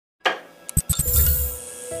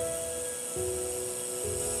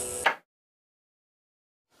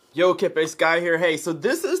Yo, Kip-Based Guy here. Hey, so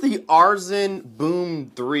this is the Aurzen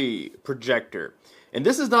Boom 3 projector. And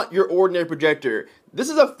this is not your ordinary projector. This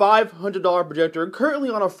is a $500 projector, currently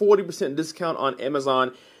on a 40% discount on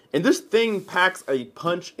Amazon. And this thing packs a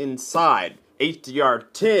punch inside.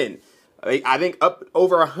 HDR10. I think up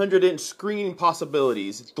over 100-inch screen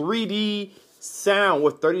possibilities. 3D sound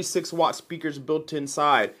with 36-watt speakers built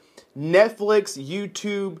inside. Netflix,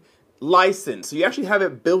 YouTube license. So you actually have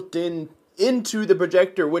it built into the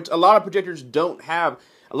projector, which a lot of projectors don't have.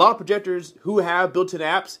 A lot of projectors who have built-in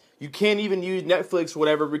apps, you can't even use Netflix or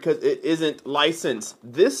whatever because it isn't licensed.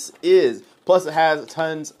 This is, plus it has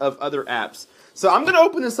tons of other apps. So I'm going to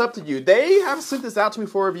open this up to you. They have sent this out to me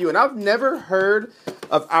for review, and I've never heard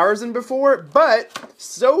of Aurzen before, but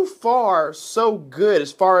so far, so good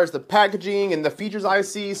as far as the packaging and the features I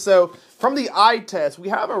see. So from the eye test, we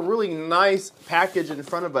have a really nice package in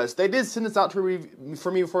front of us. They did send this out for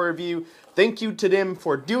me for review. Thank you to them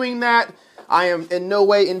for doing that. I am in no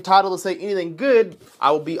way entitled to say anything good.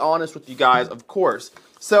 I will be honest with you guys, of course.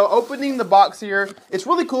 So opening the box here, it's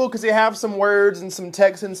really cool because they have some words and some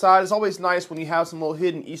text inside. It's always nice when you have some little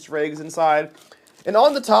hidden Easter eggs inside. And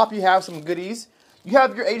on the top, you have some goodies. You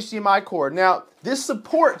have your HDMI cord. Now, this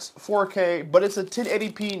supports 4K, but it's a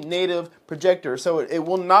 1080p native projector. So it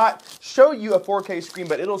will not show you a 4K screen,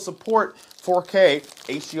 but it'll support 4K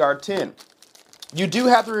HDR10. You do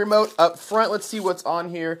have the remote up front. Let's see what's on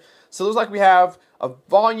here. So it looks like we have a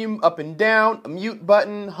volume up and down, a mute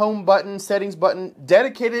button, home button, settings button,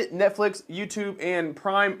 dedicated Netflix, YouTube, and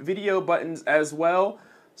Prime Video buttons as well.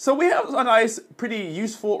 So we have a nice, pretty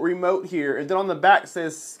useful remote here. And then on the back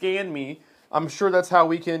says scan me. I'm sure that's how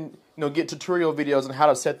we can, get tutorial videos on how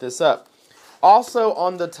to set this up. Also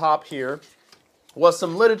on the top here was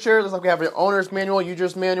some literature. Looks like we have an owner's manual,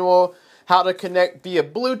 user's manual, how to connect via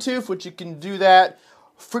Bluetooth, which you can do that.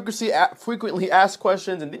 Frequently asked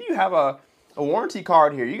questions, and then you have a warranty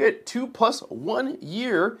card here. You get 2 + 1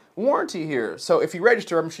 year warranty here. So if you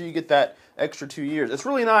register, I'm sure you get that extra 2 years. It's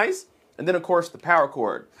really nice. And then, of course, the power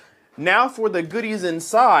cord. Now for the goodies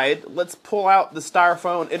inside, let's pull out the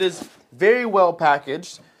styrofoam. It is very well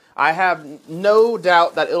packaged. I have no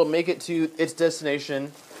doubt that it'll make it to its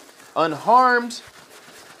destination unharmed.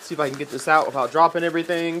 Let's see if I can get this out without dropping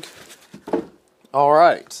everything. All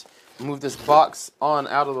right. Move this box on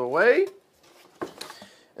out of the way.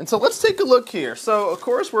 And so let's take a look here. So, of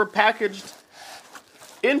course, we're packaged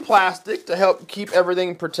in plastic to help keep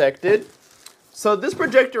everything protected. So this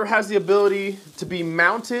projector has the ability to be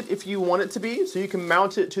mounted if you want it to be. So you can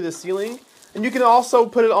mount it to the ceiling. And you can also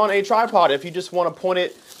put it on a tripod if you just want to point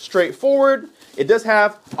it straight forward. It does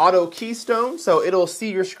have auto keystone, so it'll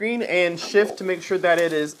see your screen and shift to make sure that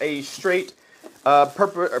it is a straight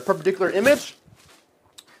perpendicular image.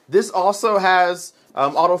 This also has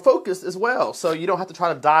autofocus as well, so you don't have to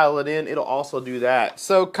try to dial it in. It'll also do that.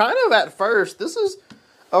 So kind of at first, this is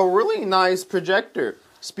a really nice projector.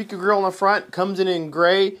 Speaker grill on the front, comes in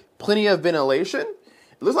gray, plenty of ventilation.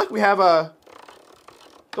 It looks like we have a,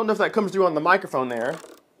 don't know if that comes through on the microphone there.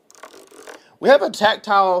 We have a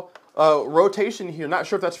tactile rotation here. Not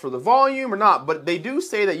sure if that's for the volume or not, but they do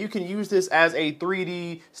say that you can use this as a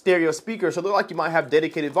 3D stereo speaker. So it looks like you might have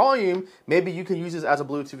dedicated volume. Maybe you can use this as a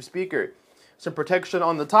Bluetooth speaker. Some protection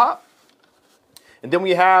on the top. And then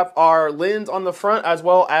we have our lens on the front as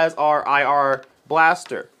well as our IR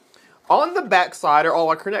blaster. On the back side are all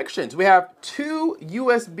our connections. We have 2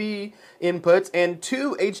 USB inputs and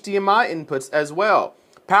 2 HDMI inputs as well.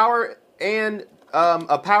 Power and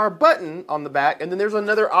a power button on the back, and then there's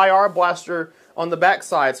another IR blaster on the back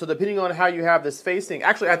side. So depending on how you have this facing,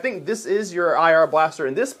 actually I think this is your IR blaster,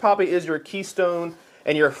 and this probably is your keystone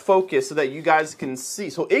and your focus so that you guys can see,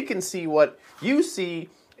 so it can see what you see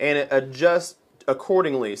and it adjusts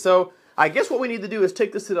accordingly. So I guess what we need to do is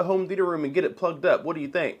take this to the home theater room and get it plugged up. What do you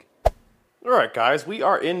think? All right, guys, we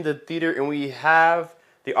are in the theater and we have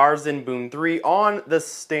the Aurzen Boom 3 on the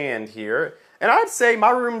stand here. And I'd say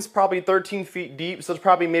my room's probably 13 feet deep, so it's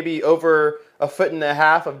probably maybe over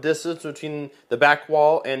 1.5 feet of distance between the back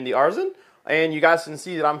wall and the Aurzen. And you guys can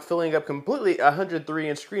see that I'm filling up completely a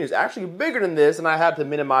 103-inch screen. It's actually bigger than this, and I had to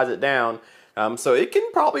minimize it down. So it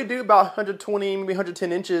can probably do about 120, maybe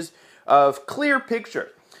 110 inches of clear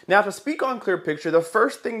picture. Now, to speak on clear picture, the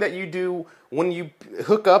first thing that you do when you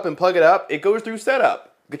hook up and plug it up, it goes through setup.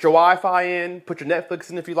 Get your Wi-Fi in, put your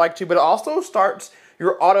Netflix in if you like to, but it also starts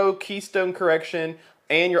your auto keystone correction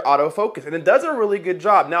and your autofocus, and it does a really good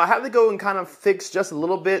job. Now, I had to go and kind of fix just a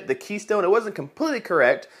little bit the keystone. It wasn't completely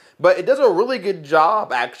correct, but it does a really good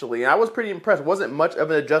job, actually, and I was pretty impressed. It wasn't much of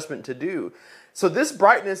an adjustment to do. So this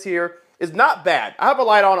brightness here is not bad. I have a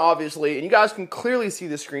light on, obviously, and you guys can clearly see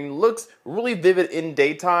the screen. Looks really vivid in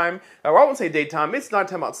daytime. Or I won't say daytime, it's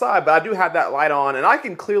nighttime outside, but I do have that light on, and I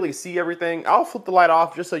can clearly see everything. I'll flip the light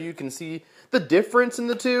off just so you can see the difference in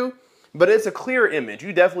the two, but it's a clear image.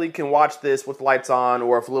 You definitely can watch this with lights on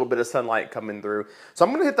or with a little bit of sunlight coming through. So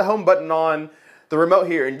I'm going to hit the home button on the remote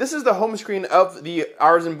here, and this is the home screen of the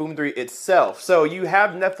Aurzen Boom 3 itself. So you have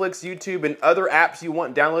Netflix, YouTube, and other apps you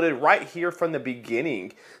want downloaded right here from the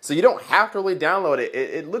beginning. So you don't have to really download it.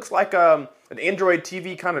 It looks like an Android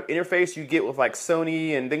TV kind of interface you get with like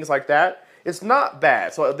Sony and things like that. It's not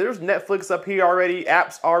bad. So there's Netflix up here already,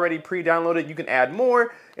 apps already pre-downloaded. You can add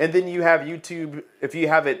more, and then you have YouTube if you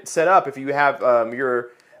have it set up. If you have your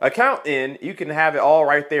account in, you can have it all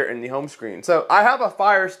right there in the home screen. So I have a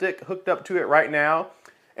Fire Stick hooked up to it right now,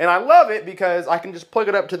 and I love it because I can just plug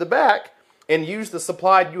it up to the back and use the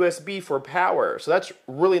supplied USB for power. So that's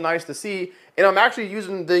really nice to see. And I'm actually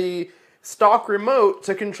using the stock remote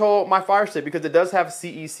to control my Fire Stick because it does have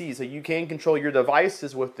CEC, so you can control your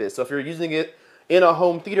devices with this. So if you're using it in a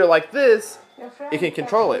home theater like this, it can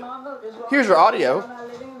control it. Here's your audio.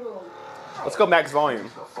 Let's go max volume.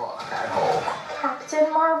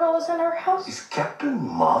 Captain Marvel is in our house. Is Captain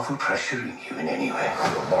Marvel pressuring you in any way?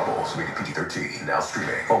 Marvel's rated PG-13, now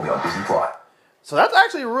streaming only on Disney+. So that's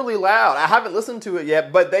actually really loud. I haven't listened to it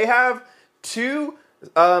yet, but they have two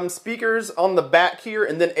speakers on the back here,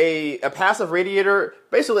 and then a passive radiator,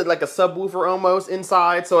 basically like a subwoofer almost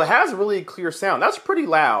inside. So it has really clear sound. That's pretty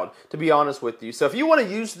loud, to be honest with you. So if you want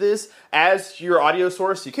to use this as your audio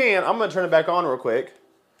source, you can. I'm going to turn it back on real quick.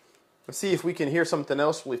 Let's see if we can hear something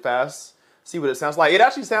else really fast. See what it sounds like. It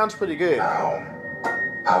actually sounds pretty good.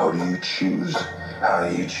 How do you choose? How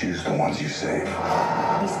do you choose the ones you save?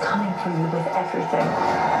 He's coming for you with everything.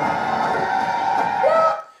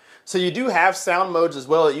 So you do have sound modes as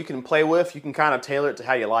well that you can play with. You can kind of tailor it to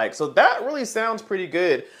how you like. So that really sounds pretty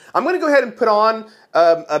good. I'm going to go ahead and put on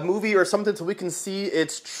a movie or something so we can see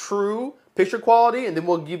its true picture quality, and then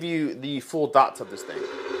we'll give you the full dots of this thing.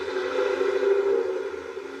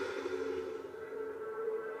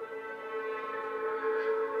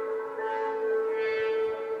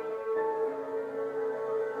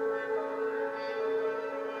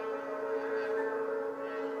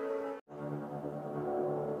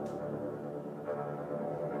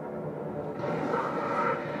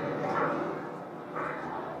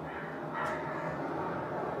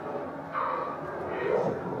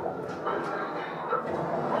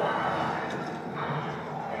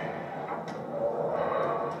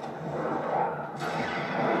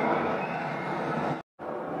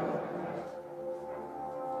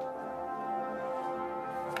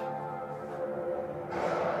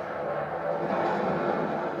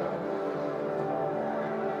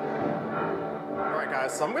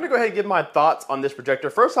 So I'm going to go ahead and give my thoughts on this projector.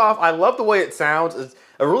 First off, I love the way it sounds. It's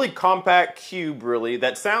a really compact cube, really,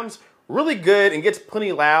 that sounds really good and gets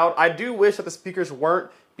plenty loud. I do wish that the speakers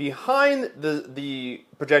weren't behind the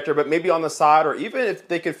projector, but maybe on the side, or even if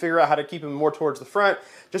they could figure out how to keep them more towards the front,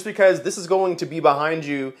 just because this is going to be behind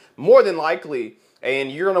you more than likely,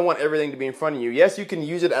 and you're going to want everything to be in front of you. Yes, you can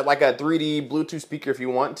use it at like a 3D Bluetooth speaker if you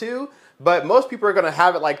want to, but most people are going to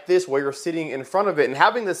have it like this where you're sitting in front of it, and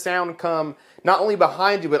having the sound come not only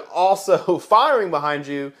behind you but also firing behind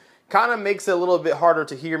you kind of makes it a little bit harder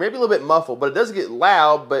to hear, maybe a little bit muffled, but it does get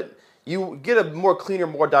loud, but you get a more cleaner,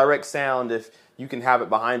 more direct sound if you can have it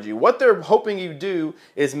behind you. What they're hoping you do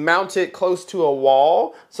is mount it close to a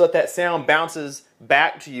wall so that sound bounces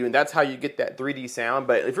back to you, and that's how you get that 3D sound.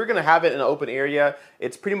 But if you're going to have it in an open area,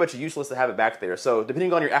 it's pretty much useless to have it back there. So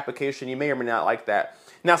depending on your application, you may or may not like that.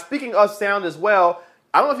 Now, speaking of sound as well,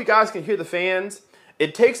 I don't know if you guys can hear the fans.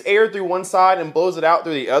 It takes air through one side and blows it out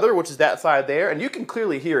through the other, which is that side there, and you can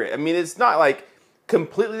clearly hear it. I mean, it's not like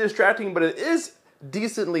completely distracting, but it is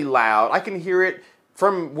decently loud. I can hear it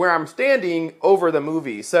from where I'm standing over the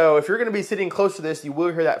movie. So if you're going to be sitting close to this, you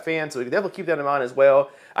will hear that fan, so you can definitely keep that in mind as well.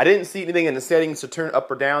 I didn't see anything in the settings to turn up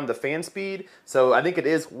or down the fan speed, so I think it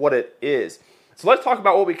is what it is. So let's talk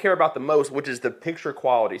about what we care about the most, which is the picture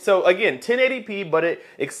quality. So again, 1080p, but it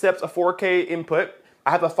accepts a 4K input. I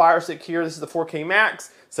have a Fire Stick here. This is the 4K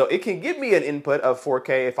Max, so it can give me an input of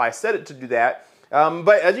 4K if I set it to do that.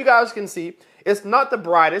 But as you guys can see, it's not the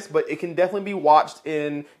brightest, but it can definitely be watched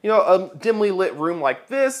in, you know, a dimly lit room like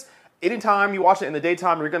this. Anytime you watch it in the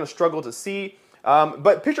daytime, you're going to struggle to see.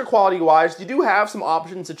 But picture quality wise, you do have some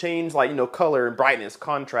options to change, like, you know, color and brightness,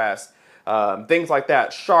 contrast, things like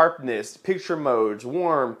that, sharpness, picture modes,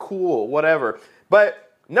 warm, cool, whatever.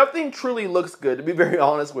 But nothing truly looks good, to be very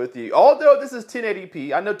honest with you. Although this is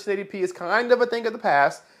 1080p, I know 1080p is kind of a thing of the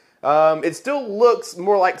past. It still looks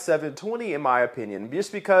more like 720 in my opinion,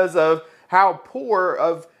 just because of how poor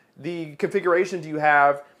of the configurations you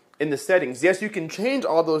have in the settings. Yes, you can change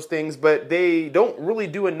all those things, but they don't really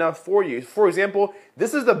do enough for you. For example,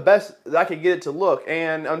 this is the best that I could get it to look,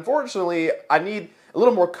 and unfortunately, I need a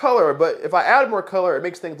little more color, but if I add more color, it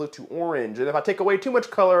makes things look too orange, and if I take away too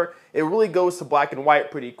much color, it really goes to black and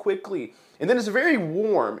white pretty quickly. And then it's very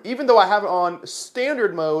warm. Even though I have it on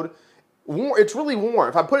standard mode, it's really warm.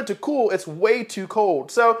 If I put it to cool, it's way too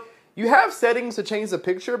cold. So you have settings to change the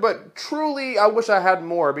picture, but truly, I wish I had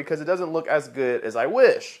more because it doesn't look as good as I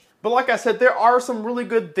wish. But like I said, there are some really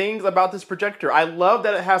good things about this projector. I love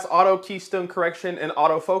that it has auto keystone correction and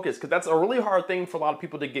autofocus, because that's a really hard thing for a lot of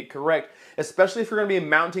people to get correct, especially if you're going to be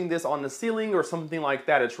mounting this on the ceiling or something like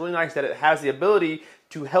that. It's really nice that it has the ability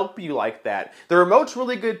to help you like that. The remote's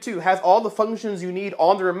really good too. It has all the functions you need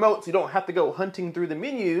on the remote, so you don't have to go hunting through the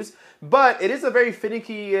menus, but it is a very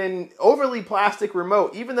finicky and overly plastic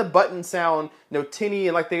remote. Even the buttons sound, tinny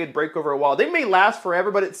and like they would break over a wall. They may last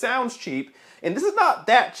forever, but it sounds cheap. And this is not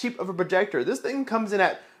that cheap of a projector. This thing comes in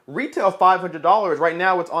at retail $500. Right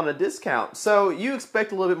now it's on a discount. So you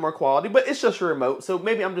expect a little bit more quality, but it's just a remote. So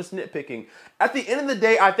maybe I'm just nitpicking. At the end of the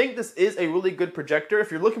day, I think this is a really good projector.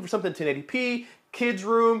 If you're looking for something 1080p, kids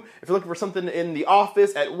room, if you're looking for something in the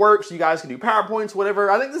office, at work, so you guys can do PowerPoints,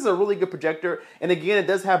 whatever, I think this is a really good projector. And again, it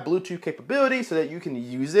does have Bluetooth capability so that you can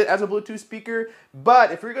use it as a Bluetooth speaker.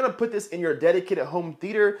 But if you're gonna put this in your dedicated home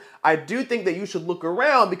theater, I do think that you should look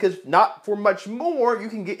around, because not for much more, you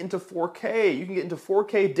can get into 4K. You can get into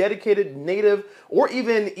 4K dedicated native or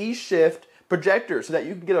even E-Shift projector so that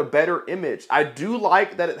you can get a better image. I do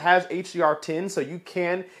like that it has HDR10, so you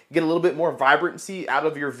can get a little bit more vibrancy out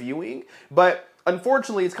of your viewing, but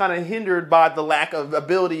unfortunately, it's kind of hindered by the lack of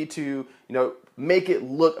ability to, make it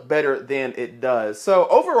look better than it does. So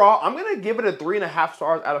overall, I'm going to give it a 3.5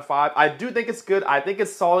 stars out of 5. I do think it's good. I think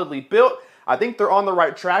it's solidly built. I think they're on the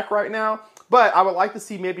right track right now, but I would like to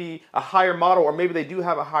see maybe a higher model, or maybe they do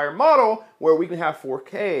have a higher model where we can have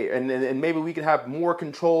 4K and maybe we can have more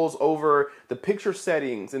controls over the picture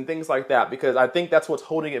settings and things like that, because I think that's what's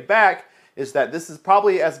holding it back, is that this is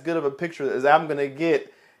probably as good of a picture as I'm going to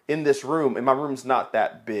get in this room, and my room's not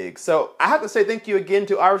that big. So I have to say thank you again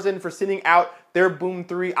to Aurzen for sending out their Boom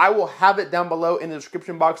 3. I will have it down below in the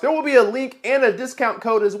description box. There will be a link and a discount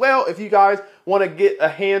code as well if you guys want to get a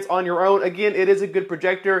hands on your own. Again, it is a good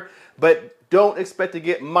projector, but don't expect to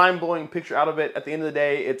get mind-blowing picture out of it. At the end of the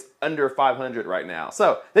day, it's under 500 right now.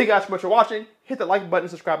 So thank you guys so much for watching. Hit that like button,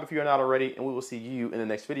 subscribe if you're not already, and we will see you in the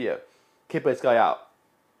next video. K-Play Sky out.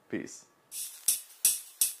 Peace.